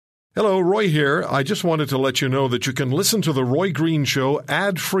Hello, Roy here. I just wanted to let you know that you can listen to The Roy Green Show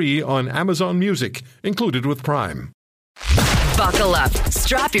ad-free on Amazon Music, included with Prime. Buckle up,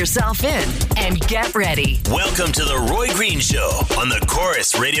 strap yourself in, and get ready. Welcome to The Roy Green Show on the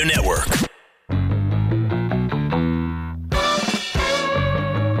Chorus Radio Network.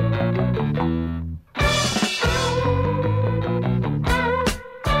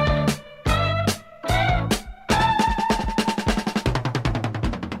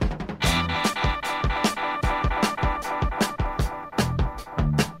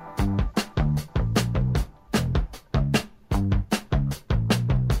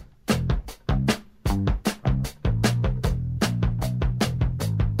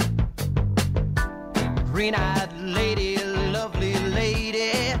 Green-eyed lady, lovely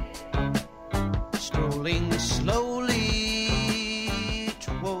lady, strolling slowly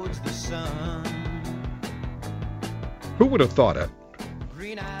towards the sun. Who would have thought it?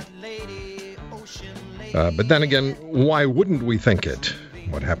 Green-eyed lady, ocean lady. But then again, why wouldn't we think it?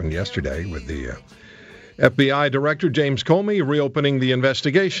 What happened yesterday with the FBI Director James Comey reopening the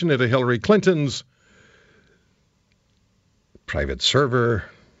investigation into Hillary Clinton's private server,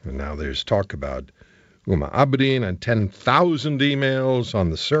 and now there's talk about Huma Abedin and 10,000 emails on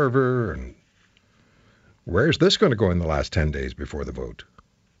the server. And where's this going to go in the last 10 days before the vote?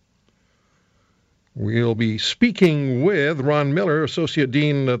 We'll be speaking with Ron Miller, Associate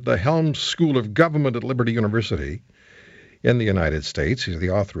Dean at the Helms School of Government at Liberty University in the United States. He's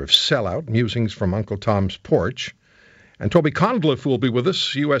the author of Sellout, Musings from Uncle Tom's Porch. And Toby Conliffe will be with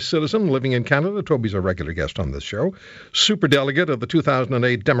us, U.S. citizen living in Canada. Toby's a regular guest on this show. Superdelegate of the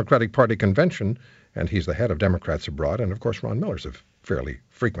 2008 Democratic Party Convention, and he's the head of Democrats Abroad. And, of course, Ron Miller's a fairly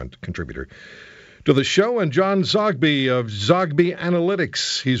frequent contributor to the show. And John Zogby of Zogby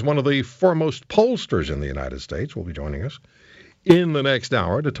Analytics. He's one of the foremost pollsters in the United States. Will be joining us in the next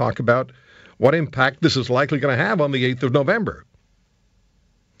hour to talk about what impact this is likely going to have on the 8th of November.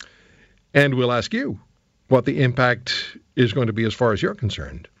 And we'll ask you what the impact is going to be as far as you're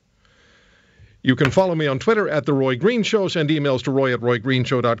concerned. You can follow me on Twitter at The Roy Green Show. Send emails to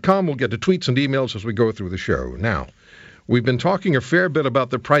roy@roygreenshow.com. We'll get to tweets and emails as we go through the show. Now, we've been talking a fair bit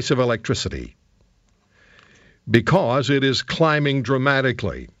about the price of electricity because it is climbing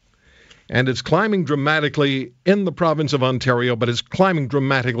dramatically. And it's climbing dramatically in the province of Ontario, but it's climbing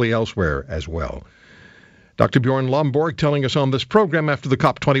dramatically elsewhere as well. Dr. Bjorn Lomborg telling us on this program after the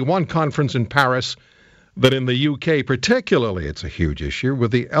COP21 conference in Paris that in the UK particularly it's a huge issue,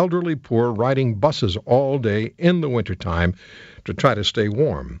 with the elderly poor riding buses all day in the wintertime to try to stay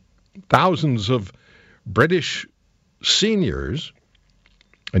warm. Thousands of British seniors,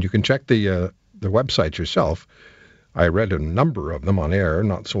 and you can check the website yourself. I read a number of them on air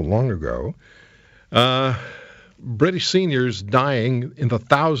not so long ago. British seniors dying in the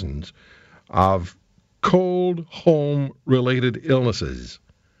thousands of cold home-related illnesses.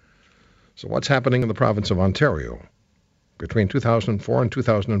 So what's happening in the province of Ontario? Between 2004 and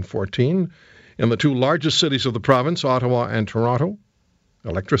 2014, in the two largest cities of the province, Ottawa and Toronto,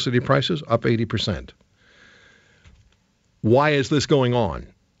 electricity prices up 80%. Why is this going on?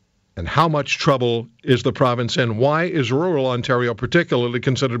 And how much trouble is the province in? Why is rural Ontario particularly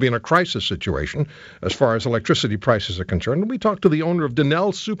considered to be in a crisis situation as far as electricity prices are concerned? And we talked to the owner of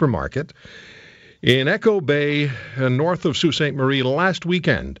Dunelm Supermarket in Echo Bay, north of Sault Ste. Marie, last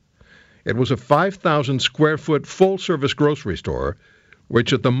weekend. It was a 5,000 square foot full-service grocery store,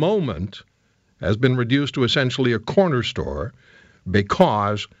 which at the moment has been reduced to essentially a corner store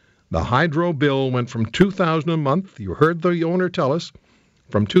because the hydro bill went from $2,000 a month, you heard the owner tell us,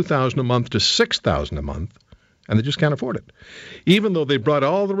 from $2,000 a month to $6,000 a month, and they just can't afford it. Even though they brought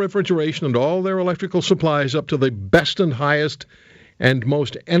all the refrigeration and all their electrical supplies up to the best and highest and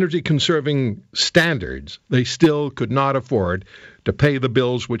most energy-conserving standards, they still could not afford to pay the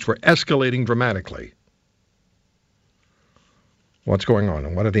bills, which were escalating dramatically. What's going on,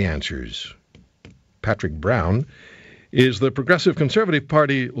 and what are the answers? Patrick Brown is the Progressive Conservative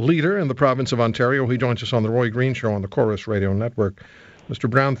Party leader in the province of Ontario. He joins us on the Roy Green Show on the Chorus Radio Network. Mr.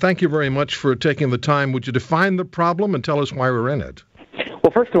 Brown, thank you very much for taking the time. Would you define the problem and tell us why we're in it?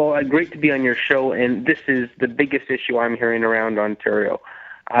 Well, first of all, great to be on your show, and this is the biggest issue I'm hearing around Ontario.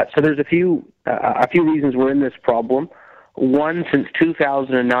 So there's a few reasons we're in this problem. One, since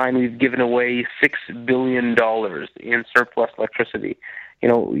 2009, we've given away $6 billion in surplus electricity. You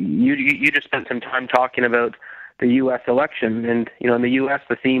know, you just spent some time talking about the U.S. election, and in the U.S.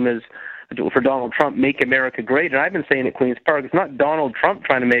 the theme is for Donald Trump, "Make America Great." And I've been saying at Queen's Park, it's not Donald Trump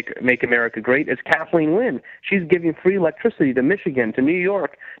trying to make America great. It's Kathleen Wynne. She's giving free electricity to Michigan, to New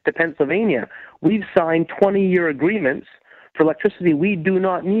York, to Pennsylvania. We've signed 20-year agreements for electricity we do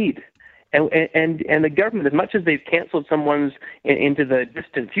not need. And the government, as much as they've canceled someone's into the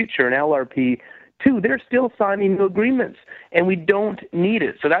distant future, an LRP2, they're still signing new agreements, and we don't need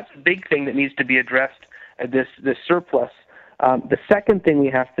it. So that's a big thing that needs to be addressed, this surplus. The second thing we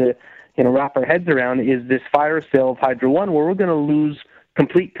have to wrap our heads around is this fire sale of Hydro One, where we're going to lose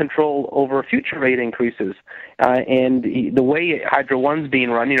complete control over future rate increases. And the way Hydro One's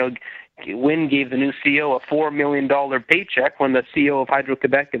being run, Wynne gave the new CEO a $4 million paycheck when the CEO of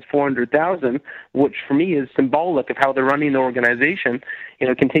Hydro-Quebec is $400,000, which for me is symbolic of how they're running the organization.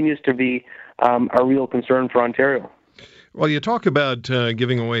 Continues to be a real concern for Ontario. Well, you talk about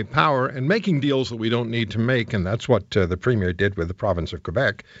giving away power and making deals that we don't need to make, and that's what the Premier did with the province of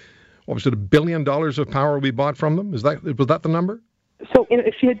Quebec. What was it, $1 billion of power we bought from them? Was that the number? So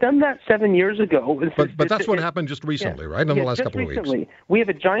if she had done that 7 years ago... But that's what happened just recently, right? In the last couple of weeks. We have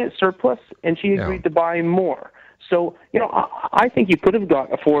a giant surplus, and she agreed to buy more. So, I think you could have got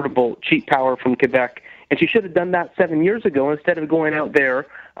affordable, cheap power from Quebec, and she should have done that 7 years ago instead of going out there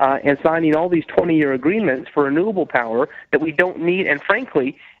and signing all these 20-year agreements for renewable power that we don't need. And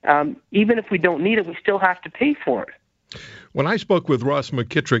frankly, even if we don't need it, we still have to pay for it. When I spoke with Ross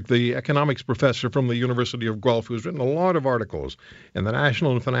McKittrick, the economics professor from the University of Guelph, who's written a lot of articles in the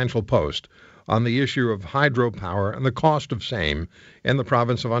National and Financial Post on the issue of hydropower and the cost of same in the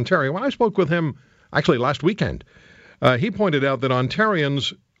province of Ontario, when I spoke with him actually last weekend, he pointed out that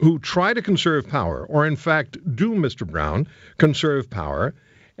Ontarians who try to conserve power, or in fact do, Mr. Brown, conserve power,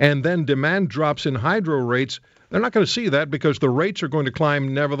 and then demand drops in hydro rates, they're not going to see that because the rates are going to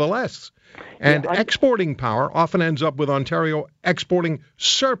climb nevertheless. And exporting power often ends up with Ontario exporting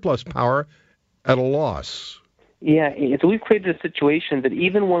surplus power at a loss. Yeah, so we've created a situation that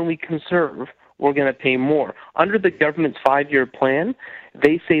even when we conserve, we're going to pay more. Under the government's 5-year plan,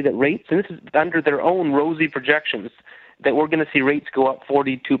 they say that rates, and this is under their own rosy projections, that we're going to see rates go up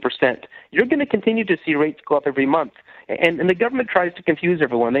 42%. You're going to continue to see rates go up every month. And the government tries to confuse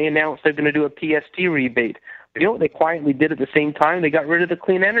everyone. They announced they're going to do a PST rebate. But what they quietly did at the same time? They got rid of the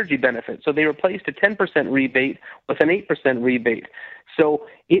clean energy benefit. So they replaced a 10% rebate with an 8% rebate. So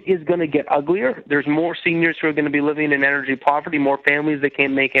it is going to get uglier. There's more seniors who are going to be living in energy poverty, more families that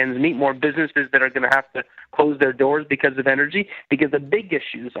can't make ends meet, more businesses that are going to have to close their doors because of energy, because the big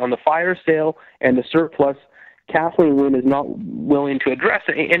issues on the fire sale and the surplus, Kathleen Wynne is not willing to address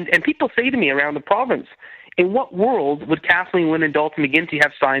it. And people say to me around the province, in what world would Kathleen Wynne and Dalton McGuinty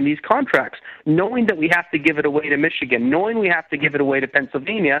have signed these contracts? Knowing that we have to give it away to Michigan, knowing we have to give it away to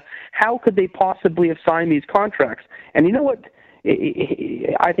Pennsylvania, how could they possibly have signed these contracts? And you know what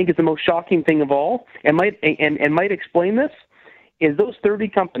I think is the most shocking thing of all, and might explain this, is those 30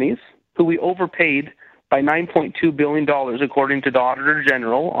 companies who we overpaid by $9.2 billion, according to the Auditor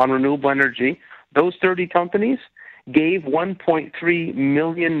General, on renewable energy, those 30 companies gave $1.3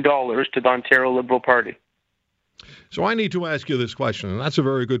 million to the Ontario Liberal Party. So I need to ask you this question, and that's a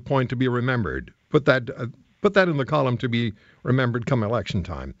very good point to be remembered. Put that in the column to be remembered come election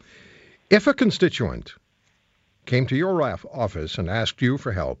time. If a constituent came to your office and asked you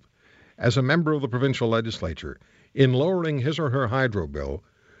for help as a member of the provincial legislature in lowering his or her hydro bill,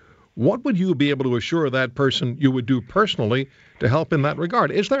 what would you be able to assure that person you would do personally to help in that regard?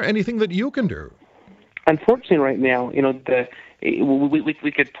 Is there anything that you can do? Unfortunately, right now,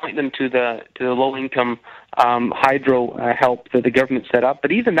 we could point them to the low-income hydro help that the government set up,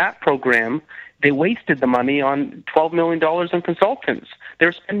 but even that program, they wasted the money on $12 million on consultants.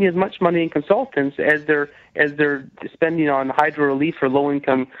 They're spending as much money in consultants as they're spending on hydro relief for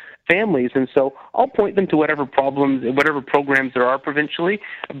low-income families, and so I'll point them to whatever programs there are provincially.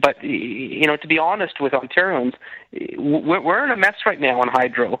 But to be honest with Ontarians, we're in a mess right now on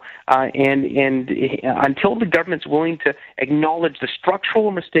hydro, and until the government's willing to acknowledge the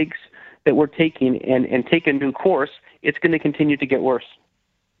structural mistakes that we're taking and take a new course, it's going to continue to get worse.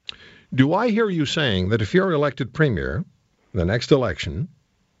 Do I hear you saying that if you're elected premier, the next election,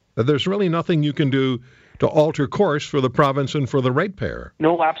 that there's really nothing you can do to alter course for the province and for the ratepayer?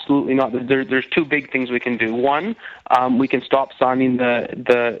 No, absolutely not. There's two big things we can do. One, we can stop signing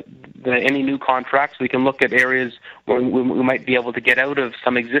any new contracts. We can look at areas where we might be able to get out of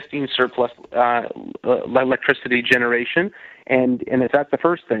some existing surplus electricity generation, and that's the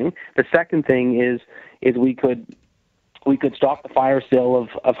first thing. The second thing is we could stop the fire sale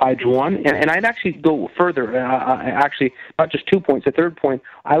of Hydro One, and I'd actually go further. Actually, not just 2 points. The third point,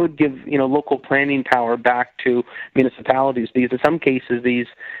 I would give local planning power back to municipalities, because in some cases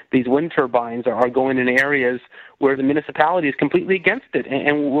these wind turbines are going in areas where the municipality is completely against it,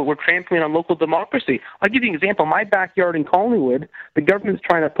 and we're trampling on local democracy. I'll give you an example. My backyard in Collingwood, the government's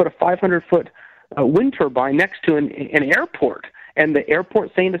trying to put a 500-foot wind turbine next to an airport. And the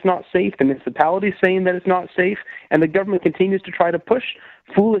airport saying it's not safe, the municipality saying that it's not safe, and the government continues to try to push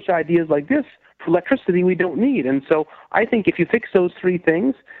foolish ideas like this for electricity we don't need. And so I think if you fix those three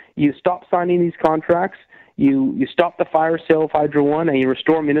things, you stop signing these contracts, you stop the fire sale of Hydro One, and you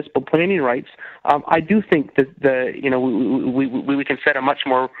restore municipal planning rights, I do think that we can set a much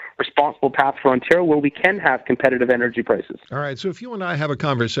more responsible path for Ontario where we can have competitive energy prices. All right, so if you and I have a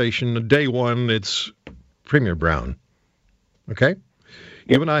conversation, day one, it's Premier Brown. Okay?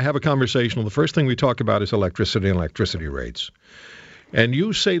 You and I have a conversation, and the first thing we talk about is electricity and electricity rates. And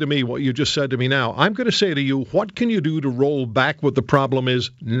you say to me what you just said to me now. I'm going to say to you, what can you do to roll back what the problem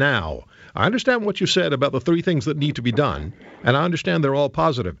is now? I understand what you said about the three things that need to be done, and I understand they're all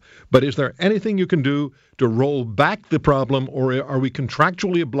positive. But is there anything you can do to roll back the problem, or are we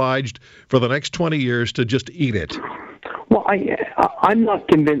contractually obliged for the next 20 years to just eat it? Well, I'm not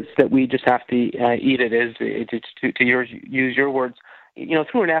convinced that we just have to eat it, to use your words.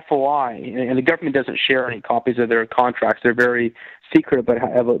 Through an FOI, and the government doesn't share any copies of their contracts. They're very secret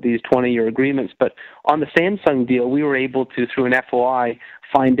about these 20-year agreements. But on the Samsung deal, we were able to, through an FOI,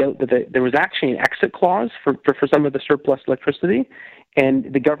 find out that there was actually an exit clause for some of the surplus electricity,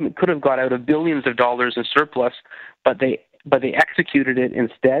 and the government could have got out of billions of dollars in surplus, but they executed it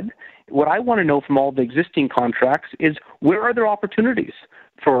instead. What I want to know from all the existing contracts is, where are there opportunities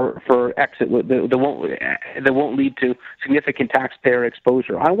for exit that won't lead to significant taxpayer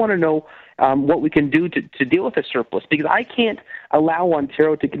exposure? I want to know what we can do to deal with this surplus, because I can't allow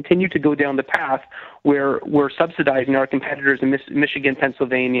Ontario to continue to go down the path where we're subsidizing our competitors in Michigan,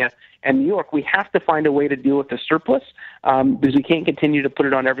 Pennsylvania, and New York. We have to find a way to deal with the surplus because we can't continue to put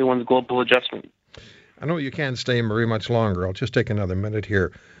it on everyone's global adjustment. I know you can't stay very much longer. I'll just take another minute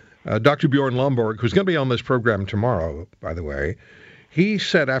here. Dr. Bjorn Lomborg, who's going to be on this program tomorrow, by the way, he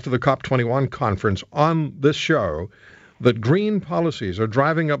said after the COP21 conference on this show that green policies are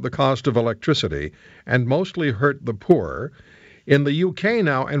driving up the cost of electricity and mostly hurt the poor. In the UK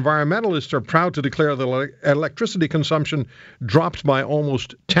now, environmentalists are proud to declare that electricity consumption dropped by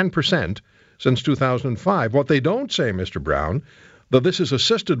almost 10% since 2005. What they don't say, Mr. Brown, that this is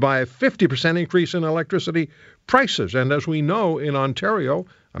assisted by a 50% increase in electricity prices. And as we know in Ontario,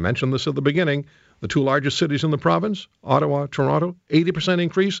 I mentioned this at the beginning, the two largest cities in the province, Ottawa, Toronto, 80%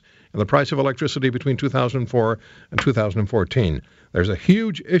 increase in the price of electricity between 2004 and 2014. There's a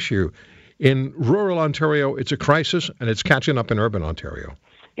huge issue. In rural Ontario, it's a crisis, and it's catching up in urban Ontario.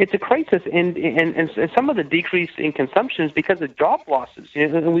 It's a crisis, and some of the decrease in consumption is because of job losses.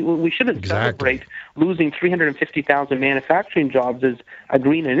 We shouldn't celebrate losing 350,000 manufacturing jobs as a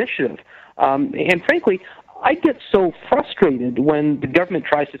green initiative. And frankly, I get so frustrated when the government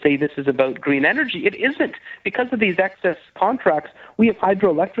tries to say this is about green energy. It isn't. Because of these excess contracts, we have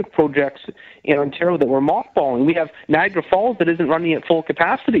hydroelectric projects in Ontario that we're mothballing. We have Niagara Falls that isn't running at full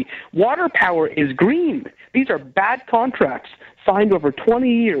capacity. Water power is green. These are bad contracts signed over 20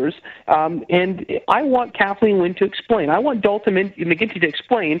 years, and I want Kathleen Wynne to explain. I want Dalton McGuinty to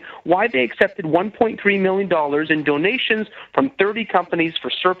explain why they accepted $1.3 million in donations from 30 companies for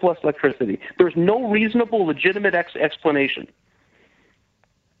surplus electricity. There's no reasonable, legitimate explanation.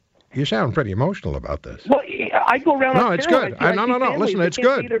 You sound pretty emotional about this. Well, I go around. No, it's good. No. Listen, it's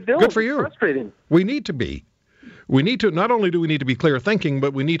good. Good for you. Frustrating. We need to be. We need to, not only do we need to be clear thinking,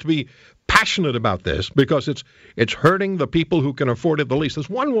 but we need to be passionate about this because it's hurting the people who can afford it the least. There's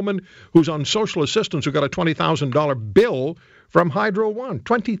one woman who's on social assistance who got a $20,000 bill from Hydro One.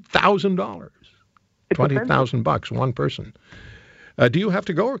 $20,000. $20,000, one person. Do you have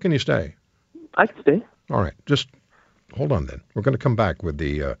to go or can you stay? I can stay. All right. Just hold on then. We're going to come back with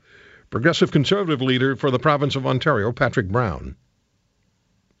the Progressive Conservative leader for the province of Ontario, Patrick Brown.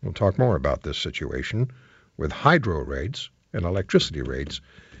 We'll talk more about this situation with hydro rates and electricity rates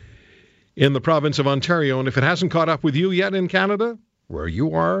in the province of Ontario. And if it hasn't caught up with you yet in Canada, where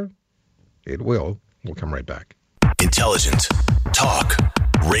you are, it will. We'll come right back. Intelligent Talk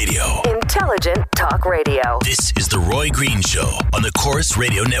Radio. Intelligent Talk Radio. This is The Roy Green Show on the Chorus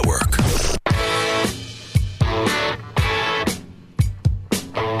Radio Network.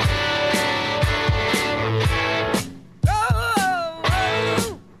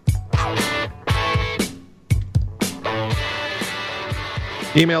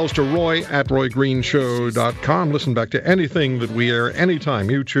 Emails to Roy at roygreenshow.com. Listen back to anything that we air anytime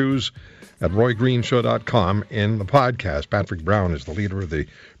you choose at roygreenshow.com in the podcast. Patrick Brown is the leader of the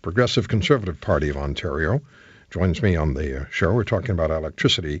Progressive Conservative Party of Ontario. Joins me on the show. We're talking about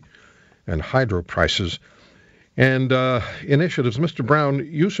electricity and hydro prices and initiatives. Mr. Brown,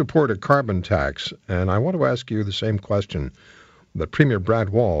 you support a carbon tax, and I want to ask you the same question that Premier Brad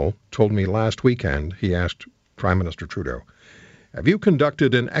Wall told me last weekend. He asked Prime Minister Trudeau, have you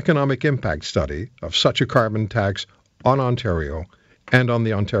conducted an economic impact study of such a carbon tax on Ontario and on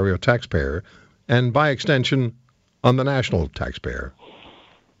the Ontario taxpayer, and by extension, on the national taxpayer?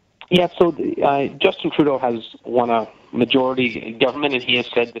 Yeah, so Justin Trudeau has won a majority government, and he has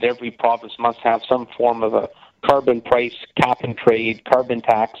said that every province must have some form of a carbon price, cap and trade, carbon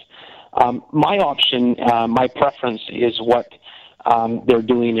tax. My option, my preference is what they're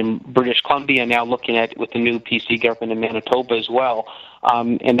doing in British Columbia, now looking at with the new PC government in Manitoba as well,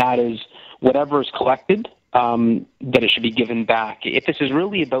 and that is whatever is collected, that it should be given back. If this is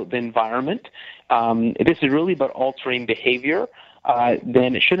really about the environment, if this is really about altering behavior,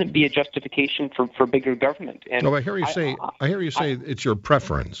 then it shouldn't be a justification for bigger government. And I hear you say it's your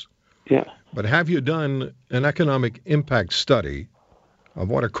preference. Yeah. But have you done an economic impact study of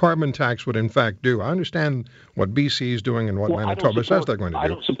what a carbon tax would in fact do? I understand what BC is doing and what Manitoba says they're going to do. I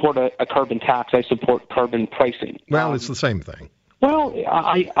don't support a carbon tax. I support carbon pricing. Well, it's the same thing. Well,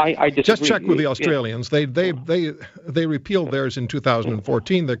 I disagree. Just check with the Australians. They repealed theirs in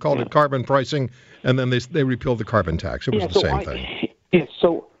 2014. They called it carbon pricing, and then they repealed the carbon tax. It was the same thing. Yeah,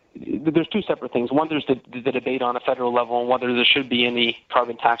 so there's two separate things. One, there's the debate on a federal level on whether there should be any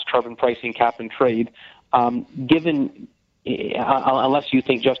carbon tax, carbon pricing, cap and trade. Unless you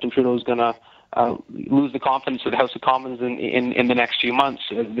think Justin Trudeau is going to lose the confidence of the House of Commons in the next few months,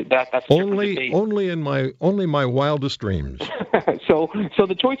 that's only my wildest dreams. So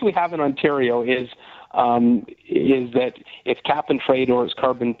the choice we have in Ontario is that it's cap and trade or it's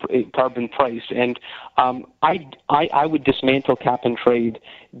carbon price, and I would dismantle cap and trade,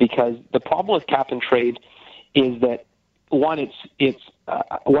 because the problem with cap and trade is that, one, it's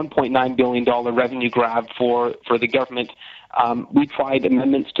 $1.9 billion revenue grab for the government. We tried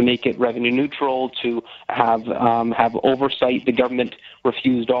amendments to make it revenue neutral, to have oversight. The government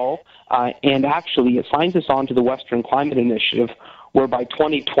refused all. And actually, it signs us on to the Western Climate Initiative, where by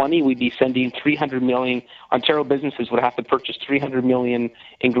 2020 we'd be sending $300 million. Ontario businesses would have to purchase $300 million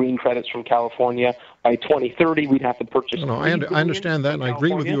in green credits from California. By 2030, we'd have to purchase. I understand that, and I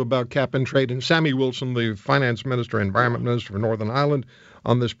agree with you about cap and trade. And Sammy Wilson, the finance minister, environment minister for Northern Ireland,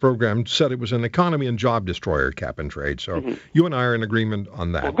 on this program said it was an economy and job destroyer, cap and trade. So you and I are in agreement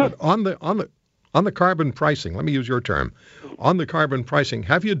on that. Well, but on the carbon pricing, let me use your term. On the carbon pricing,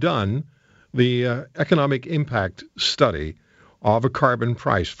 have you done the economic impact study of a carbon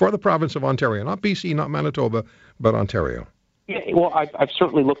price for the province of Ontario, not BC, not Manitoba, but Ontario? Yeah, well, I've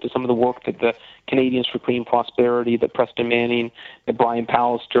certainly looked at some of the work that the Canadians for Clean Prosperity, that Preston Manning, that Brian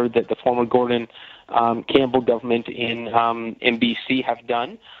Pallister, that the former Gordon Campbell government in BC have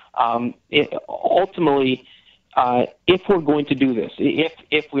done. Ultimately, if we're going to do this,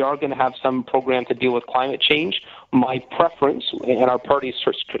 if we are going to have some program to deal with climate change, my preference, and our party is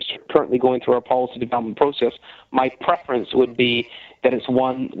currently going through our policy development process, my preference would be that it's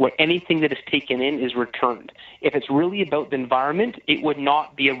one where anything that is taken in is returned. If it's really about the environment, it would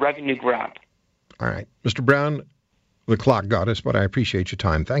not be a revenue grab. All right. Mr. Brown, the clock got us, but I appreciate your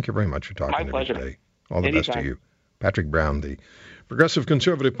time. Thank you very much for talking to me today. All the best to you. Patrick Brown, the Progressive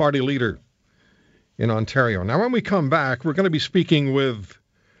Conservative Party leader in Ontario. Now, when we come back, we're going to be speaking with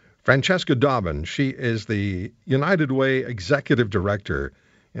Francesca Dobbin. She is the United Way Executive Director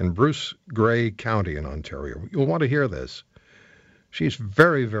in Bruce Grey County in Ontario. You'll want to hear this. She's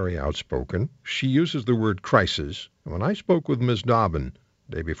very, very outspoken. She uses the word crisis. And when I spoke with Ms. Dobbin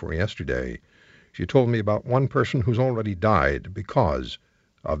the day before yesterday, she told me about one person who's already died because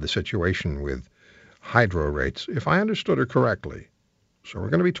of the situation with hydro rates, if I understood her correctly. So we're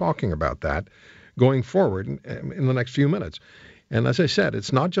going to be talking about that going forward in the next few minutes. And as I said,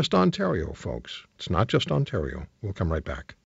 it's not just Ontario, folks. It's not just Ontario. We'll come right back.